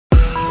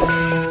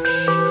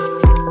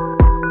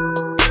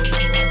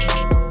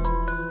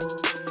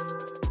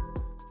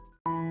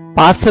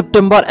5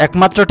 September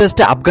একমাত্র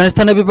টেস্টে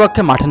আফগানিস্তানের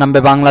বিপক্ষে মাঠে নামবে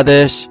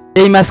বাংলাদেশ।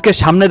 এই ম্যাচকে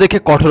সামনে রেখে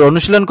কঠোর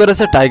অনুশীলন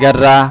করেছে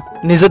টাইগাররা।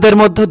 নিজেদের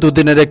মধ্যে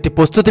দুদিনের একটি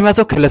প্রস্তুতি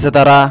ম্যাচও খেলেছে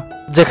তারা,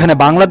 যেখানে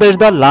বাংলাদেশ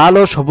দল লাল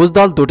ও সবুজ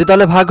দল দুটি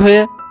দলে ভাগ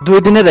হয়ে 2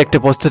 দিনের একটি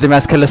প্রস্তুতি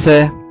ম্যাচ খেলেছে।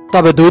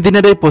 তবে 2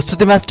 দিনের এই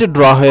প্রস্তুতি ম্যাচটি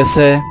ড্র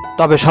হয়েছে।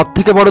 তবে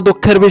সবথেকে বড়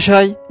দুঃখের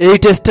বিষয়, এই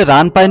টেস্টে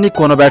রান পায়নি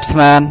কোনো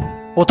ব্যাটসম্যান।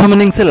 প্রথম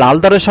ইনিংসে লাল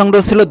দলের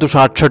সংগ্রহ ছিল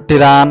 268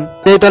 রান।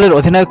 এই দলের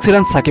অধিনায়ক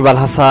ছিলেন সাকিব আল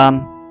হাসান।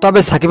 তবে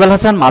সাকিব আল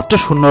হাসান মাত্র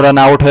 0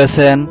 রানে আউট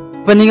হয়েছেন।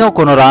 ওপেনিংয়েও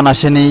কোনো রান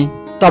আসেনি।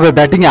 তবে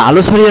ব্যাটিংয়ে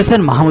আলো ছড়িয়েছেন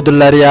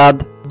মাহমুদুল্লাহ রিয়াদ।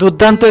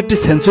 দুর্দান্ত একটি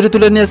সেঞ্চুরি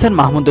তুলে নিয়েছেন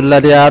মাহমুদুল্লাহ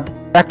রিয়াদ।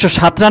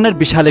 107 রানের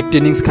বিশাল একটি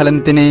ইনিংস খেলেন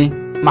তিনি।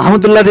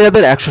 মাহমুদুল্লাহ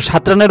রিয়াদের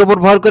 107 রানের উপর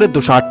ভর করে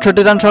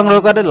 268 রান সংগ্রহ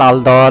করে লাল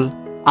দল,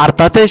 আর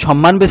তাতে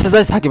সম্মান বেঁচে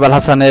যায় সাকিব আল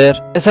হাসানের।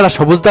 এছাড়া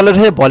সবুজ দলের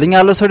হয়ে বোলিংয়ে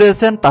আলো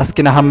ছড়িয়েছেন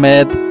তাসকিন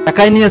আহমেদ।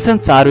 একাই নিয়েছেন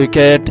 4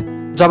 উইকেট।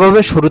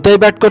 জবাবে শুরুতেই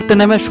ব্যাট করতে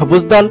নেমে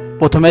সবুজ দল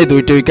প্রথমেই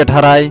 2টি উইকেট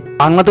হারায়।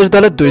 বাংলাদেশ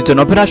দলের 2 জন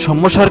ওপেনার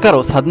সৌম্য সরকার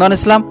ও সাদমান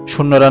ইসলাম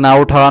 0 রানে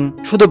আউট হন।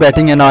 শুধু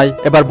ব্যাটিংয়ে নয়,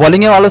 এবার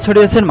বোলিংয়েও আলো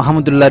ছড়িয়েছেন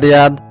মাহমুদুল্লাহ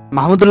রিয়াদ।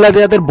 মাহমুদুল্লাহ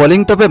রিয়াদের বোলিং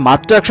তবে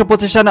মাত্র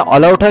 125 রানে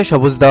অল আউট হয়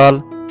সবুজ দল।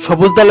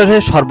 সবুজ দলের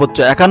হয়ে সর্বোচ্চ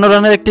 51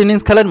 রানের একটি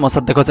ইনিংস খেলেন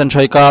মোসাদ্দেক হোসেন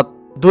সৈকত।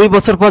 2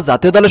 বছর পর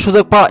জাতীয় দলে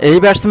সুযোগ পাওয়া এই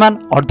ব্যাটসম্যান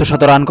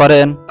অর্ধশত রান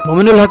করেন।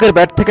 মুমিনুল হকের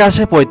ব্যাট থেকে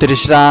আসে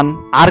 35 রান।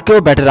 আর কেউ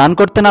ব্যাটে রান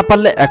করতে না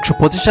পারলে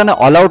 125 রানে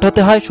অল আউট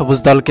হতে হয় সবুজ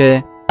দলকে।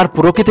 আর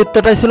পুরো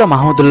কৃতিত্বটাই ছিল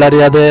মাহমুদুল্লাহ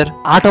রিয়াদের।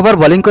 8 ওভার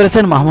বোলিং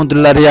করেছেন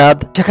মাহমুদুল্লাহ রিয়াদ,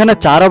 সেখানে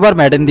 4 ওভার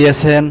মেডেন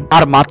দিয়েছেন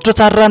আর মাত্র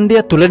 4 রান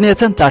দিয়ে তুলে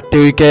নিয়েছেন 4টি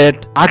উইকেট।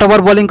 8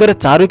 ওভার বোলিং করে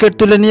 4 উইকেট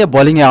তুলে নিয়ে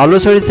বোলিংয়ে আলো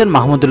ছড়িয়েছেন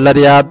মাহমুদুল্লাহ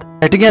রিয়াদ।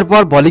 ব্যাটিং এর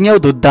পর বোলিংয়েও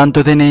দুর্দান্ত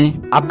তিনি।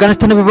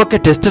 আফগানিস্তানের বিপক্ষে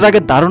টেস্টের আগে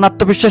দারুণ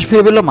আত্মবিশ্বাস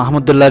ফিরে পেল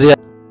মাহমুদুল্লাহ রিয়াদ,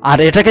 আর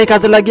এটাকেই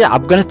কাজে লাগিয়ে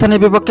আফগানিস্তানের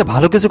বিপক্ষে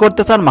ভালো কিছু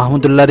করতে চান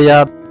মাহমুদুল্লাহ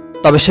রিয়াদ।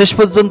 তবে শেষ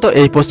পর্যন্ত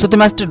এই প্রস্তুতি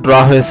ম্যাচটি ড্র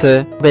হয়েছে।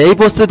 তবে এই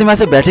প্রস্তুতি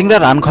ম্যাচে ব্যাটিংরা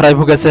রান খরায়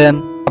ভুগেছেন।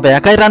 তবে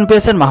একাই রান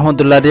পেয়েছেন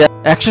মাহমুদুল্লাহ রিয়াদ।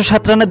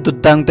 107 রানের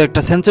দুর্দান্ত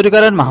একটা সেঞ্চুরি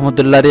করেন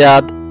মাহমুদুল্লাহ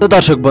রিয়াদ। তো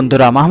দর্শক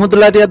বন্ধুরা,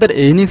 মাহমুদুল্লাহ রিয়াদের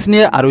এই ইনিংস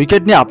নিয়ে আর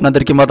উইকেট নিয়ে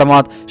আপনাদের কি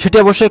মতামত সেটি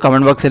অবশ্যই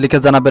কমেন্ট বক্সে লিখে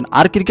জানাবেন।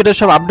 আর ক্রিকেটের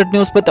সব আপডেট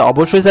নিউজ পেতে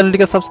অবশ্যই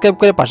চ্যানেলটিকে সাবস্ক্রাইব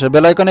করে পাশের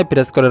বেল আইকনে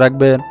প্রেস করে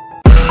রাখবেন।